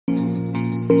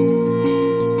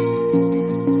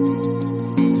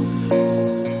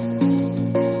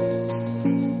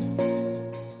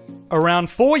Around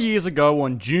 4 years ago,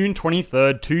 on June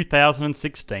 23rd,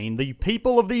 2016, the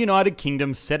people of the United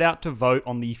Kingdom set out to vote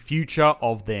on the future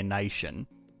of their nation.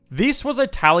 This was a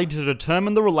tally to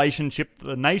determine the relationship that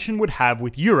the nation would have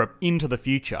with Europe into the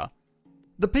future.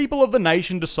 The people of the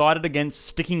nation decided against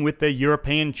sticking with their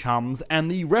European chums,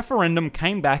 and the referendum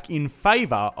came back in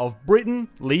favour of Britain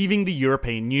leaving the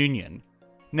European Union.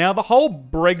 Now, the whole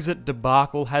Brexit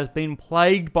debacle has been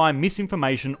plagued by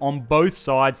misinformation on both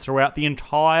sides throughout the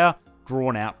entire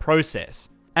drawn-out process.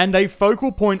 And a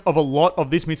focal point of a lot of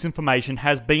this misinformation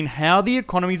has been how the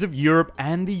economies of Europe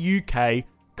and the UK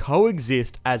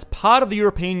coexist as part of the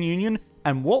European Union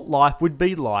and what life would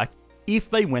be like if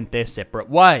they went their separate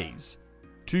ways.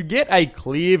 To get a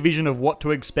clear vision of what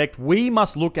to expect, we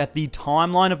must look at the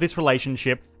timeline of this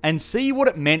relationship and see what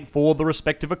it meant for the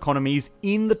respective economies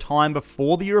in the time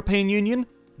before the European Union,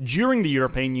 during the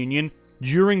European Union,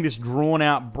 during this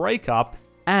drawn-out breakup,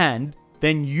 and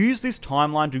then use this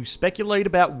timeline to speculate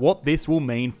about what this will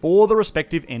mean for the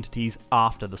respective entities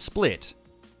after the split.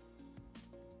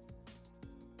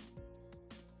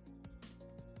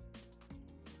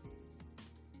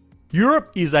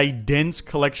 Europe is a dense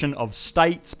collection of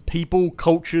states, people,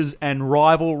 cultures, and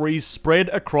rivalries spread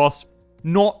across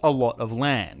not a lot of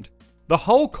land. The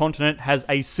whole continent has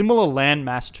a similar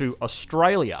landmass to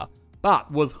Australia,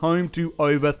 but was home to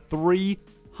over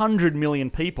 300 million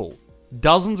people.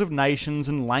 Dozens of nations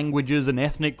and languages and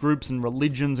ethnic groups and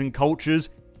religions and cultures.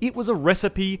 It was a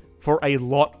recipe for a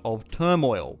lot of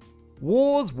turmoil.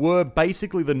 Wars were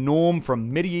basically the norm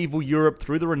from medieval Europe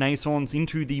through the Renaissance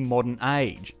into the modern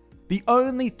age. The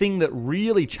only thing that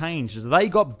really changed is they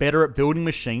got better at building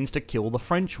machines to kill the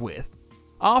French with.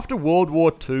 After World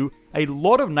War II, a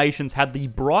lot of nations had the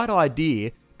bright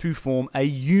idea to form a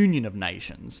union of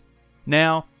nations.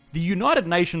 Now, the United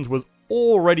Nations was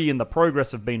already in the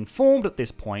progress of being formed at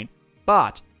this point,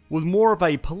 but was more of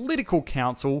a political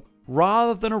council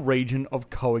rather than a region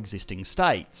of coexisting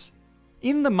states.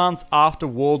 In the months after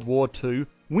World War II,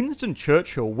 Winston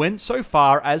Churchill went so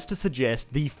far as to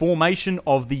suggest the formation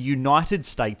of the United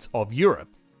States of Europe,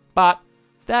 but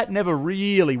that never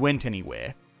really went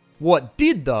anywhere. What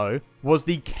did, though, was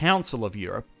the Council of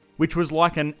Europe, which was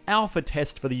like an alpha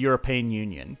test for the European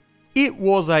Union. It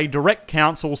was a direct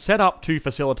council set up to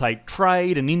facilitate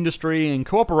trade and industry and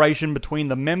cooperation between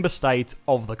the member states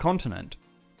of the continent.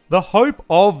 The hope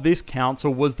of this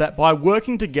council was that by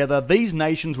working together, these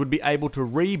nations would be able to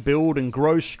rebuild and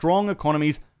grow strong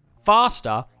economies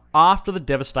faster after the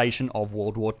devastation of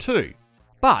World War II.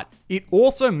 But it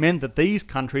also meant that these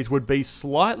countries would be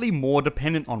slightly more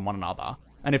dependent on one another.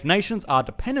 And if nations are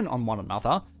dependent on one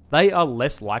another, they are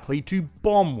less likely to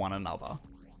bomb one another.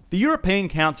 The European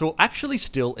Council actually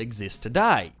still exists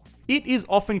today. It is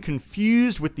often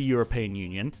confused with the European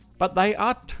Union, but they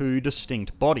are two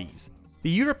distinct bodies.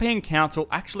 The European Council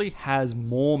actually has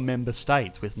more member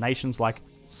states, with nations like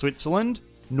Switzerland,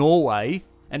 Norway,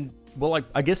 and, well,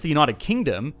 I guess the United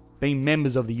Kingdom being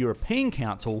members of the European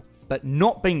Council, but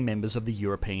not being members of the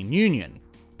European Union.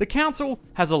 The Council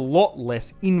has a lot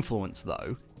less influence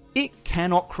though. It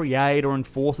cannot create or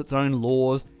enforce its own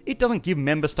laws, it doesn't give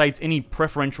member states any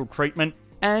preferential treatment,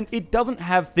 and it doesn't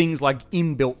have things like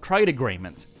inbuilt trade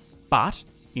agreements. But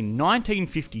in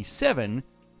 1957,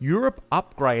 Europe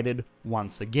upgraded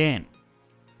once again.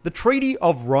 The Treaty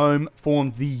of Rome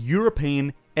formed the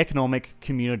European Economic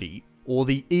Community, or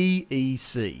the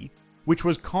EEC, which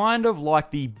was kind of like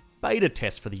the beta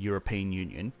test for the European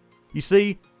Union. You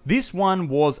see, this one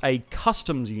was a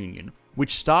customs union,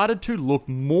 which started to look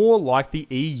more like the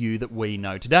EU that we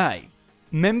know today.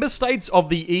 Member states of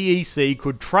the EEC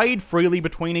could trade freely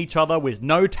between each other with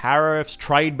no tariffs,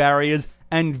 trade barriers,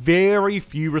 and very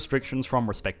few restrictions from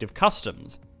respective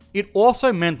customs. It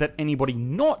also meant that anybody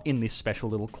not in this special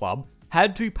little club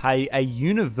had to pay a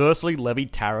universally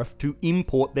levied tariff to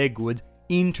import their goods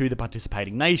into the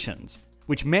participating nations,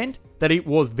 which meant that it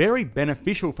was very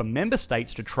beneficial for member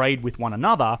states to trade with one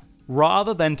another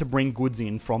rather than to bring goods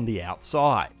in from the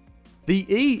outside. The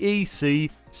EEC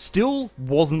still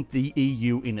wasn't the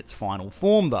EU in its final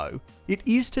form though. It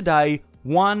is today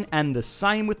one and the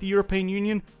same with the European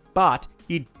Union, but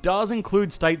it does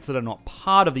include states that are not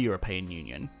part of the European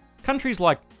Union. Countries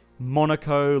like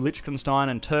Monaco, Liechtenstein,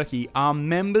 and Turkey are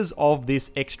members of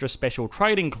this extra special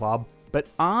trading club, but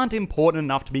aren't important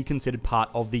enough to be considered part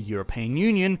of the European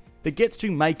Union that gets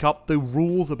to make up the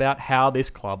rules about how this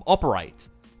club operates.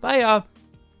 They are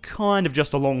kind of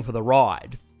just along for the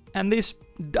ride. And this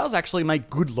does actually make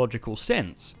good logical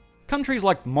sense. Countries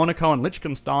like Monaco and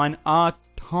Liechtenstein are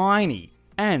tiny,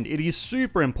 and it is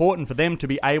super important for them to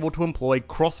be able to employ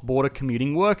cross-border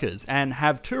commuting workers and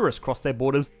have tourists cross their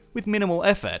borders with minimal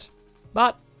effort.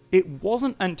 But it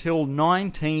wasn't until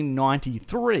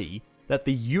 1993 that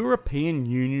the European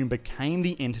Union became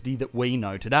the entity that we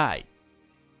know today.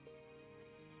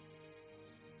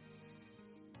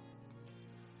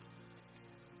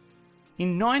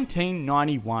 In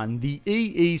 1991, the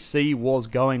EEC was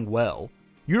going well.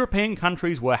 European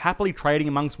countries were happily trading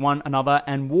amongst one another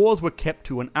and wars were kept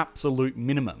to an absolute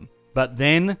minimum. But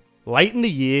then, late in the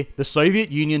year, the Soviet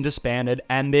Union disbanded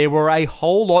and there were a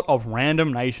whole lot of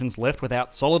random nations left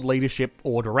without solid leadership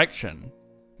or direction.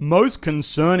 Most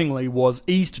concerningly was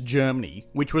East Germany,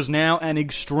 which was now an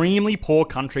extremely poor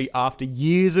country after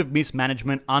years of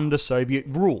mismanagement under Soviet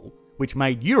rule, which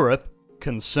made Europe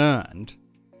concerned.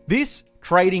 This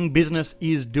trading business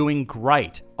is doing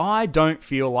great. I don't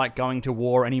feel like going to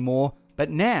war anymore,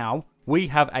 but now we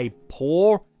have a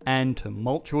poor and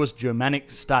tumultuous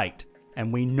Germanic state,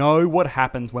 and we know what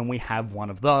happens when we have one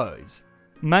of those.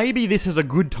 Maybe this is a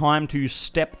good time to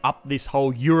step up this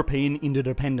whole European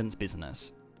interdependence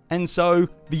business. And so,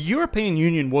 the European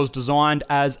Union was designed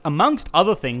as, amongst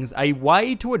other things, a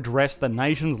way to address the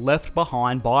nations left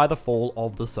behind by the fall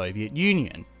of the Soviet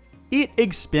Union. It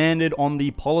expanded on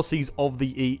the policies of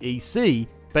the EEC,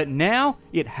 but now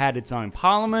it had its own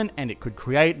parliament and it could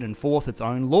create and enforce its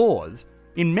own laws.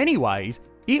 In many ways,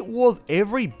 it was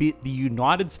every bit the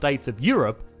United States of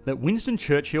Europe that Winston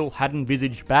Churchill had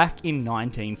envisaged back in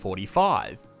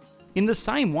 1945. In the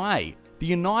same way, the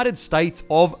United States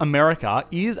of America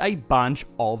is a bunch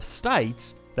of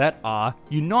states that are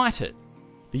united.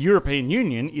 The European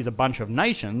Union is a bunch of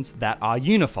nations that are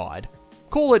unified.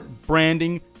 Call it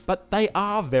branding, but they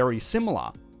are very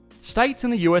similar. States in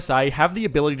the USA have the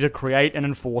ability to create and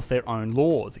enforce their own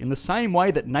laws, in the same way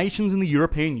that nations in the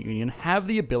European Union have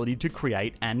the ability to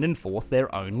create and enforce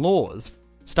their own laws.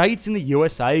 States in the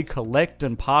USA collect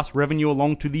and pass revenue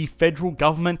along to the federal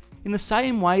government in the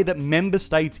same way that member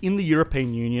states in the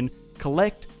European Union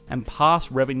collect and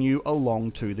pass revenue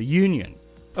along to the Union.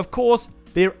 Of course,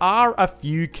 there are a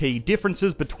few key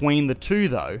differences between the two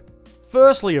though.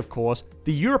 Firstly, of course,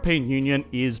 the European Union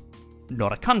is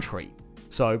not a country,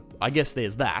 so I guess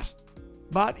there's that.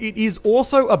 But it is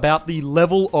also about the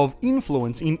level of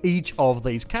influence in each of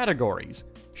these categories.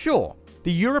 Sure,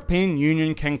 the European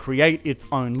Union can create its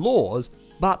own laws,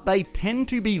 but they tend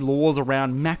to be laws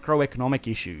around macroeconomic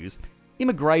issues,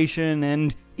 immigration,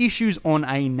 and issues on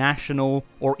a national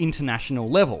or international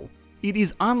level. It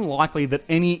is unlikely that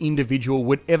any individual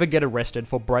would ever get arrested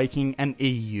for breaking an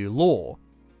EU law.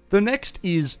 The next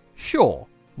is, sure,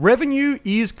 revenue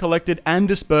is collected and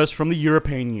dispersed from the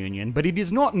European Union, but it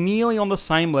is not nearly on the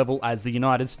same level as the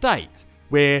United States,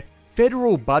 where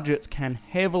federal budgets can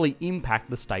heavily impact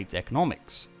the state's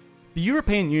economics. The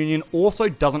European Union also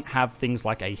doesn't have things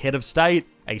like a head of state,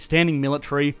 a standing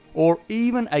military, or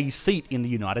even a seat in the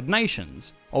United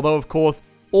Nations, although of course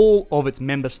all of its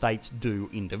member states do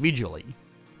individually.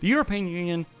 The European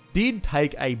Union did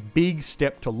take a big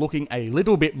step to looking a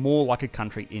little bit more like a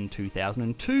country in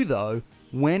 2002 though,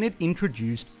 when it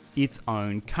introduced its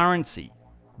own currency,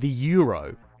 the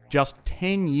euro, just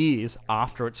 10 years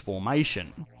after its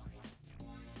formation.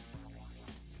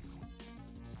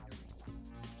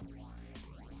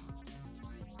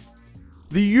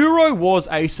 The euro was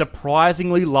a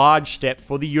surprisingly large step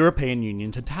for the European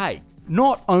Union to take,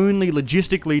 not only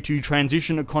logistically to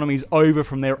transition economies over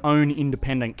from their own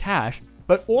independent cash,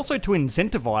 but also to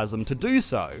incentivize them to do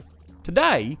so.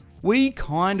 Today, we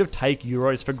kind of take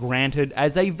euros for granted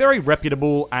as a very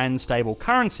reputable and stable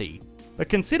currency, but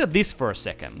consider this for a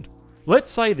second.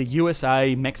 Let's say the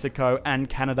USA, Mexico, and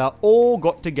Canada all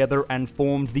got together and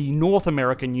formed the North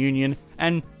American Union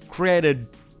and created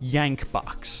Yank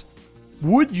Bucks.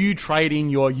 Would you trade in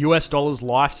your US dollars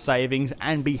life savings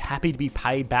and be happy to be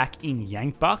paid back in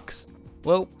Yank Bucks?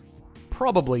 Well,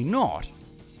 probably not.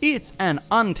 It's an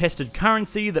untested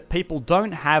currency that people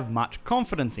don't have much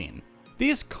confidence in.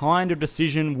 This kind of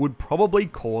decision would probably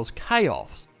cause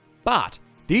chaos. But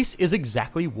this is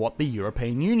exactly what the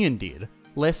European Union did,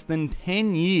 less than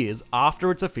 10 years after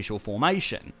its official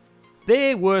formation.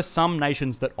 There were some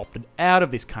nations that opted out of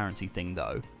this currency thing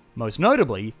though, most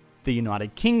notably the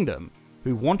United Kingdom,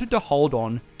 who wanted to hold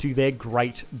on to their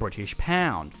great British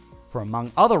pound, for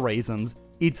among other reasons,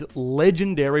 its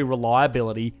legendary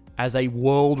reliability as a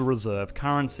world reserve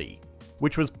currency,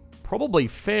 which was probably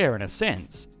fair in a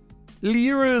sense.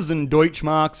 Liras and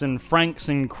Deutschmarks and francs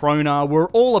and krona were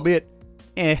all a bit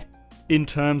in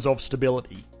terms of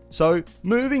stability. So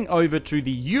moving over to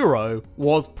the euro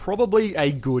was probably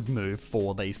a good move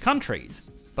for these countries.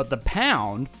 But the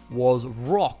pound was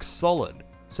rock solid,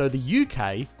 so the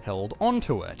UK held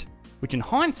onto it, which in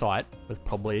hindsight was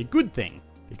probably a good thing.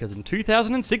 because in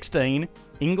 2016,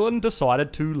 England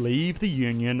decided to leave the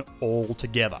Union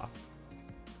altogether.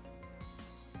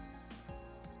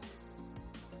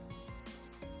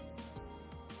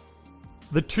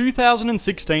 The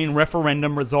 2016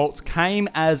 referendum results came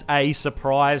as a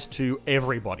surprise to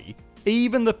everybody,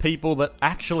 even the people that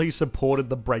actually supported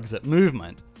the Brexit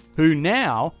movement, who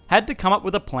now had to come up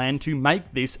with a plan to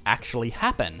make this actually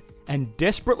happen, and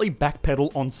desperately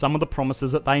backpedal on some of the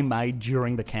promises that they made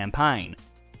during the campaign.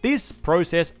 This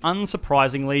process,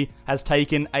 unsurprisingly, has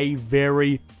taken a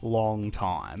very long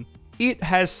time. It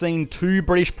has seen 2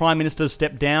 British Prime Ministers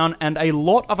step down and a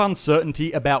lot of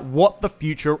uncertainty about what the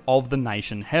future of the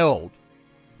nation held.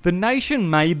 The nation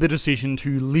made the decision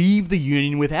to leave the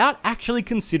Union without actually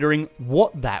considering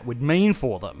what that would mean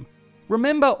for them.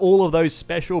 Remember all of those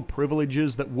special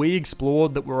privileges that we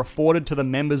explored that were afforded to the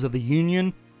members of the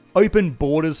Union? Open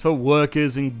borders for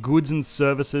workers and goods and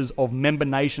services of member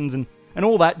nations and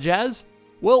all that jazz?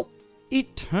 Well,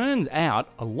 it turns out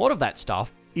a lot of that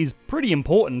stuff is pretty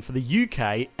important for the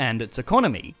UK and its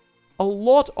economy. A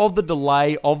lot of the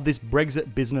delay of this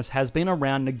Brexit business has been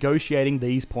around negotiating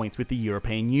these points with the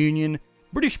European Union,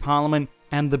 British Parliament,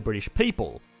 and the British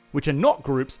people, which are not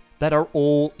groups that are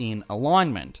all in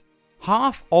alignment.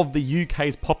 Half of the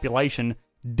UK's population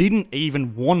didn't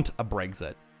even want a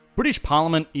Brexit. British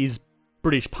Parliament is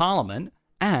British Parliament,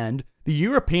 and the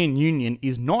European Union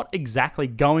is not exactly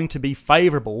going to be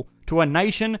favourable to a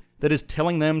nation that is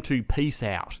telling them to peace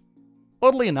out.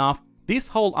 Oddly enough, this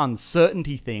whole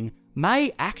uncertainty thing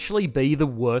may actually be the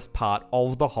worst part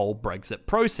of the whole Brexit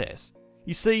process.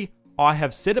 You see, I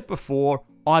have said it before,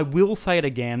 I will say it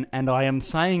again, and I am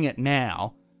saying it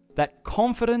now, that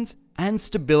confidence and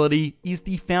stability is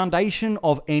the foundation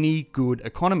of any good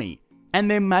economy, and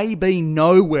there may be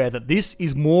nowhere that this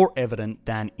is more evident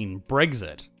than in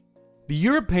Brexit. The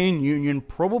European Union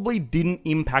probably didn't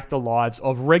impact the lives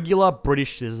of regular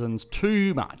British citizens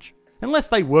too much, unless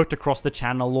they worked across the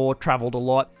channel or travelled a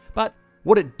lot, but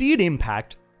what it did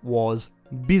impact was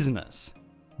business.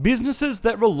 Businesses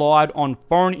that relied on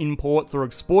foreign imports or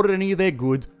exported any of their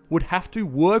goods would have to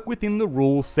work within the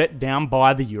rules set down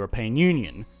by the European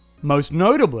Union. Most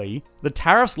notably, the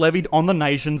tariffs levied on the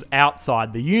nations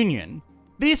outside the Union.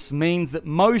 This means that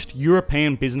most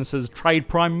European businesses trade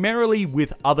primarily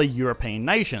with other European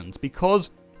nations because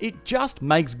it just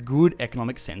makes good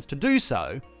economic sense to do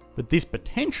so, but this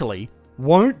potentially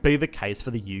won't be the case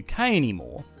for the UK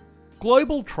anymore.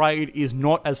 Global trade is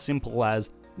not as simple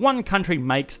as one country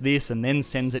makes this and then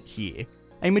sends it here.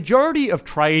 A majority of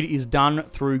trade is done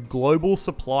through global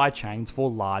supply chains for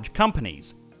large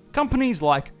companies. Companies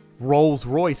like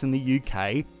Rolls-Royce in the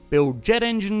UK build jet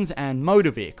engines and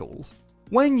motor vehicles.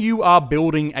 When you are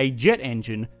building a jet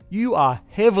engine, you are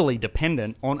heavily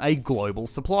dependent on a global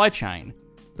supply chain.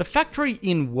 The factory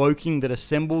in Woking that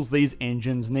assembles these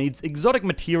engines needs exotic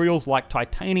materials like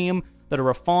titanium that are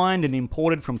refined and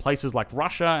imported from places like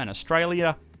Russia and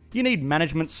Australia. You need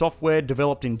management software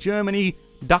developed in Germany,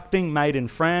 ducting made in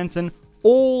France, and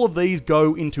all of these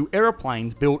go into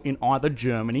aeroplanes built in either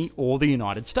Germany or the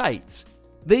United States.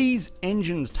 These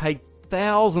engines take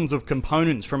thousands of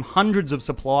components from hundreds of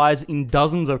suppliers in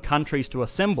dozens of countries to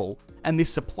assemble, and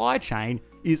this supply chain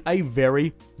is a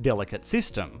very delicate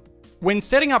system. When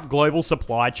setting up global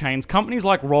supply chains, companies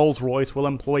like Rolls-Royce will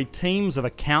employ teams of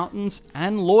accountants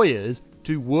and lawyers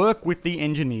to work with the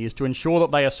engineers to ensure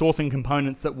that they are sourcing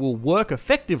components that will work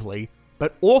effectively,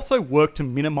 but also work to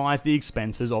minimize the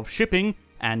expenses of shipping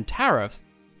and tariffs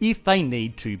if they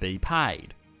need to be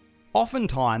paid.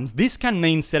 Oftentimes, this can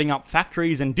mean setting up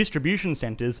factories and distribution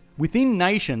centres within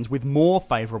nations with more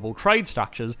favourable trade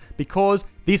structures, because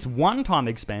this one-time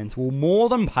expense will more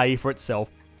than pay for itself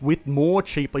with more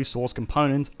cheaply sourced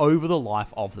components over the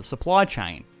life of the supply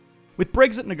chain. With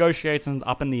Brexit negotiations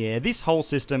up in the air, this whole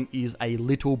system is a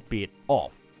little bit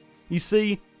off. You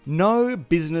see, no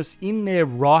business in their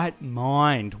right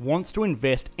mind wants to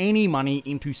invest any money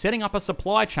into setting up a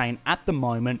supply chain at the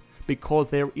moment, because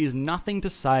there is nothing to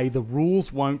say the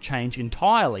rules won't change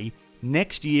entirely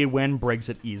next year when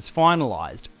Brexit is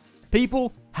finalised.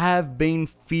 People have been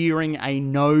fearing a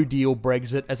no-deal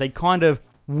Brexit as a kind of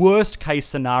worst-case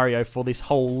scenario for this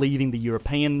whole leaving the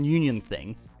European Union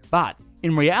thing, but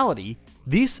in reality,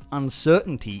 this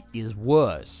uncertainty is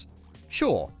worse.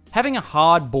 Sure, having a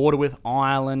hard border with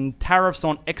Ireland, tariffs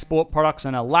on export products,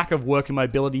 and a lack of worker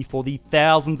mobility for the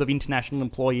thousands of international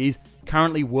employees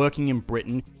currently working in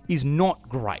Britain is not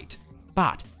great,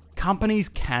 but companies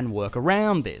can work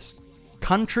around this.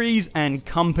 Countries and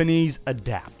companies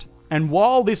adapt, and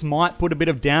while this might put a bit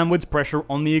of downwards pressure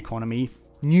on the economy,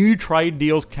 new trade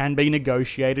deals can be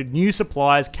negotiated, new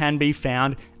suppliers can be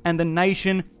found, and the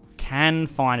nation can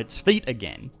find its feet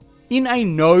again. In a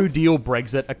no-deal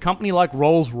Brexit, a company like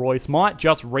Rolls-Royce might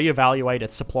just reevaluate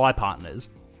its supply partners.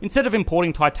 Instead of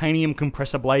importing titanium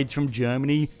compressor blades from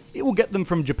Germany, it will get them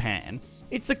from Japan.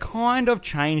 It's the kind of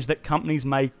change that companies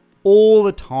make all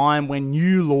the time when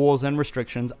new laws and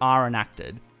restrictions are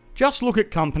enacted. Just look at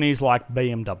companies like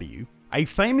BMW, a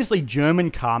famously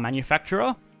German car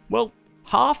manufacturer. Well,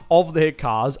 half of their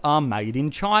cars are made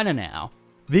in China now.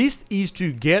 This is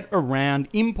to get around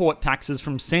import taxes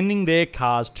from sending their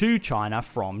cars to China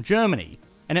from Germany.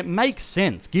 And it makes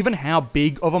sense given how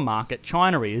big of a market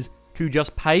China is to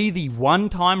just pay the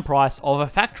one-time price of a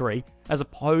factory as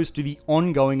opposed to the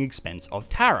ongoing expense of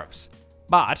tariffs.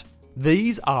 But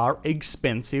these are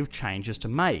expensive changes to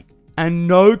make, and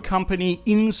no company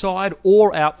inside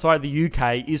or outside the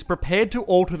UK is prepared to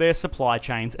alter their supply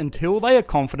chains until they are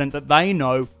confident that they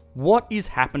know what is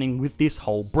happening with this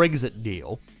whole Brexit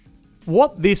deal.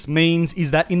 What this means is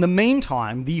that in the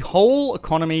meantime, the whole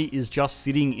economy is just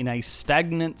sitting in a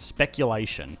stagnant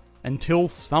speculation until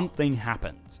something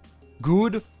happens,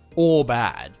 good or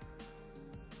bad.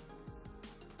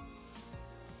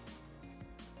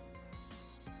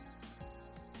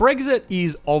 Brexit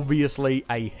is obviously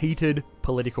a heated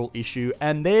political issue,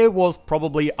 and there was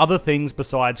probably other things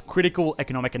besides critical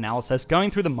economic analysis going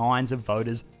through the minds of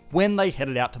voters when they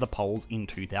headed out to the polls in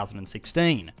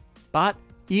 2016. But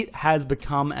it has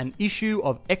become an issue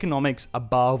of economics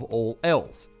above all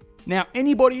else. Now,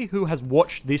 anybody who has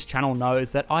watched this channel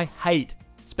knows that I hate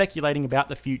speculating about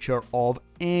the future of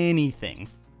anything.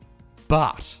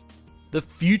 But the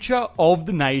future of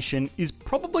the nation is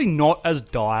probably not as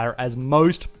dire as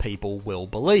most people will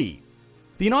believe.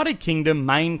 The United Kingdom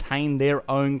maintain their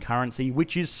own currency,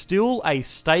 which is still a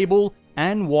stable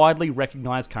and widely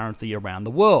recognised currency around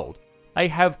the world. They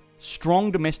have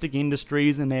strong domestic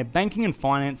industries, and their banking and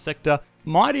finance sector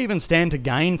might even stand to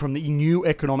gain from the new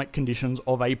economic conditions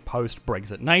of a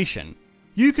post-Brexit nation.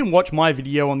 You can watch my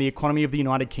video on the economy of the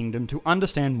United Kingdom to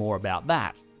understand more about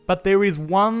that. But there is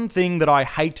one thing that I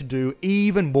hate to do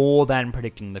even more than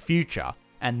predicting the future,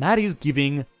 and that is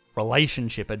giving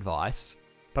relationship advice.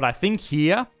 But I think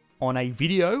here, on a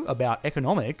video about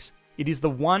economics, it is the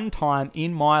one time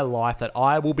in my life that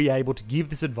I will be able to give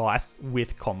this advice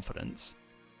with confidence.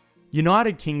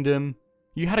 United Kingdom,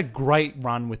 you had a great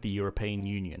run with the European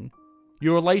Union.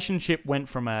 Your relationship went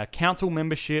from a council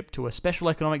membership to a special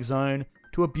economic zone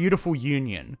to a beautiful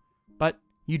union, but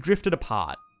you drifted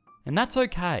apart. And that's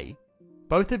okay.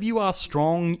 Both of you are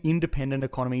strong, independent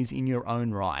economies in your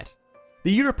own right.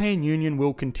 The European Union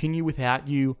will continue without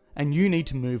you, and you need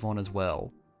to move on as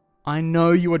well. I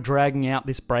know you are dragging out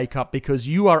this breakup because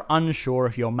you are unsure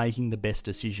if you're making the best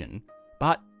decision,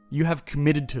 but you have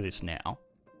committed to this now.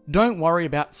 Don't worry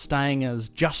about staying as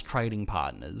just trading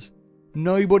partners.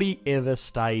 Nobody ever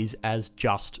stays as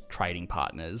just trading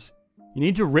partners. You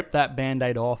need to rip that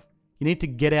band-aid off. You need to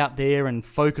get out there and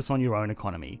focus on your own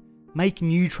economy. Make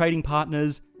new trading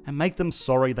partners, and make them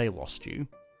sorry they lost you.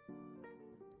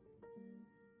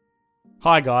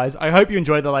 Hi guys, I hope you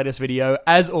enjoyed the latest video.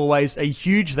 As always, a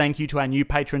huge thank you to our new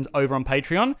patrons over on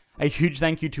Patreon, a huge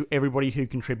thank you to everybody who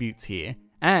contributes here,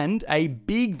 and a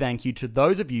big thank you to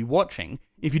those of you watching.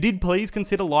 If you did, please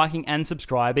consider liking and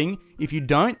subscribing. If you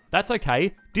don't, that's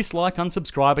okay. Dislike,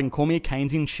 unsubscribe, and call me a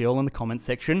Keynesian shill in the comments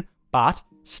section, but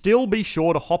still be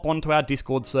sure to hop onto our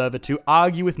Discord server to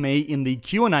argue with me in the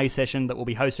Q&A session that will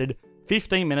be hosted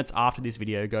 15 minutes after this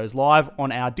video goes live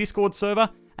on our Discord server,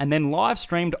 and then live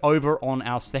streamed over on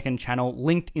our second channel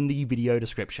linked in the video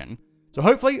description. So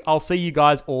hopefully I'll see you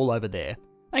guys all over there.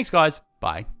 Thanks guys,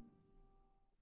 bye.